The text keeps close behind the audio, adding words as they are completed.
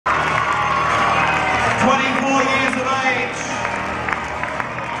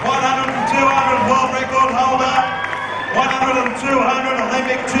100 and 200 world record holder, 100 and 200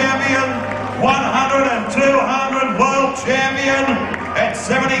 Olympic champion, 100 and 200 world champion at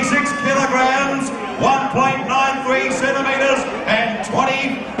 76 kilograms, 1.93 centimeters and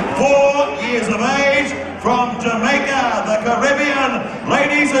 24 years of age from Jamaica, the Caribbean.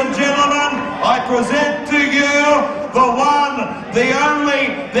 Ladies and gentlemen, I present to you the one, the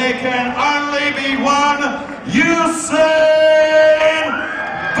only, there can only be one, Usain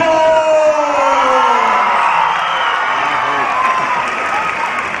Bolt!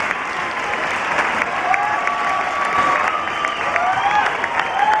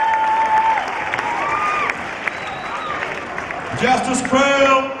 Justice Crew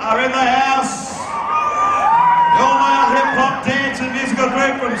are in the house. The all-male hip-hop dance and musical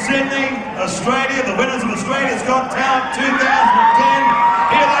group from Sydney, Australia, the winners of Australia's Got Talent 2010.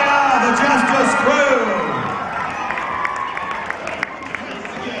 Here they are, the Justice Crew.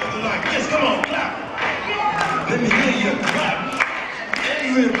 Yes, come on, clap. Let me hear you clap.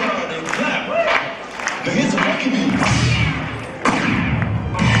 Everybody clap. Now here's a funky beat.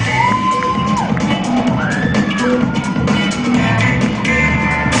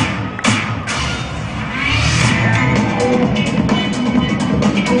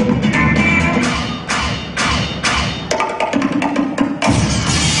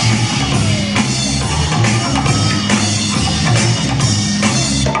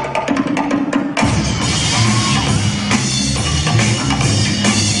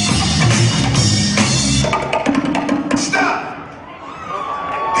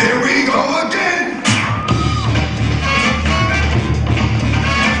 Here we go